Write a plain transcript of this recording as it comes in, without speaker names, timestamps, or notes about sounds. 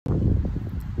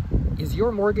Is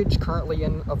your mortgage currently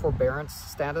in a forbearance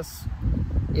status?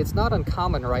 It's not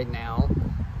uncommon right now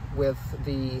with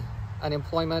the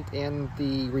unemployment and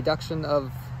the reduction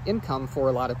of income for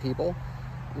a lot of people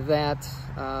that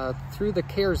through the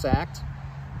CARES Act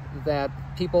that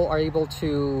people are able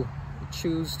to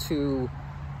choose to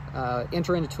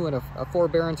enter into a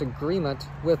forbearance agreement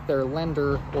with their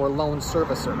lender or loan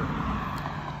servicer.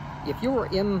 If you are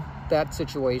in that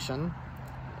situation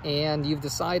and you've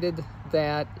decided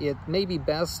that it may be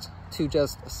best to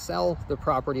just sell the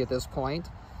property at this point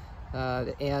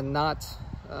and not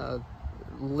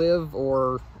live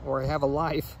or have a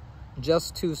life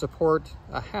just to support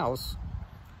a house,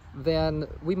 then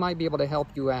we might be able to help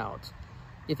you out.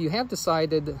 If you have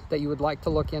decided that you would like to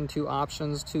look into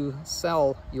options to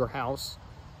sell your house,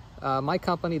 my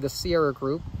company, the Sierra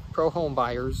Group, Pro Home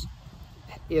Buyers,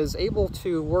 is able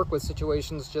to work with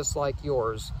situations just like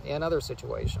yours and other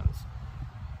situations.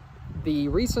 The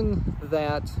reason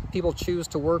that people choose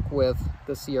to work with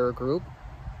the Sierra Group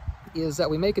is that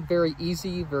we make it very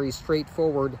easy, very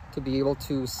straightforward to be able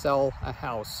to sell a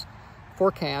house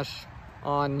for cash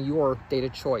on your date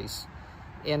of choice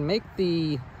and make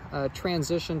the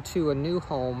transition to a new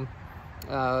home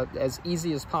as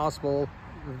easy as possible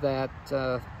that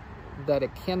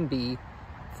it can be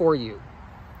for you.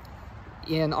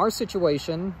 In our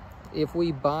situation, if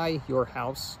we buy your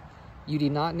house, you do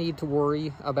not need to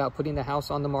worry about putting the house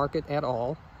on the market at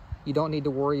all. You don't need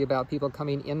to worry about people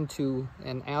coming into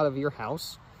and out of your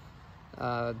house.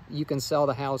 You can sell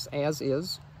the house as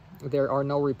is. There are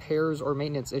no repairs or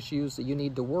maintenance issues that you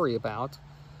need to worry about.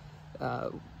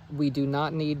 We do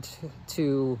not need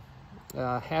to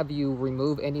have you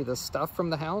remove any of the stuff from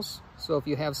the house. So if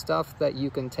you have stuff that you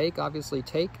can take, obviously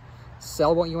take.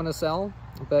 Sell what you want to sell,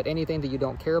 but anything that you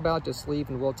don't care about, just leave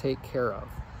and we'll take care of.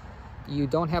 You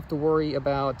don't have to worry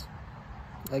about,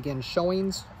 again,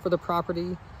 showings for the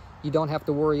property. You don't have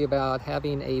to worry about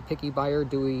having a picky buyer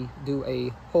do a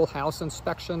whole house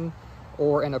inspection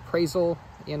or an appraisal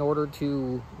in order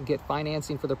to get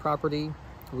financing for the property.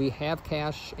 We have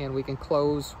cash and we can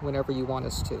close whenever you want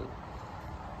us to.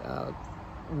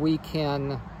 We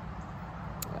can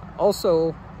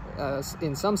also,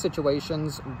 in some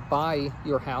situations, buy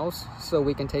your house so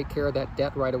we can take care of that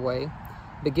debt right away,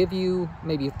 but give you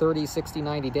maybe 30, 60,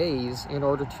 90 days in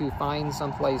order to find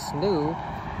someplace new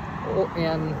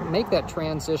and make that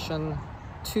transition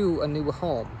to a new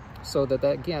home so that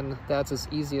again, that's as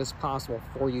easy as possible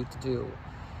for you to do.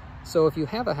 So if you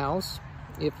have a house,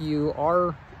 if you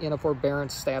are in a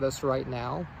forbearance status right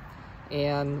now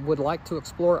and would like to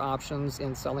explore options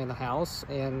in selling the house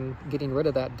and getting rid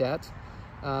of that debt,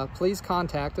 please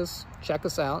contact us. Check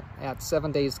us out at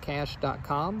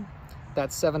 7dayscash.com.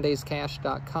 That's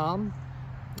 7dayscash.com,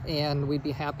 and we'd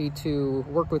be happy to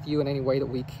work with you in any way that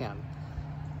we can.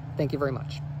 Thank you very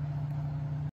much.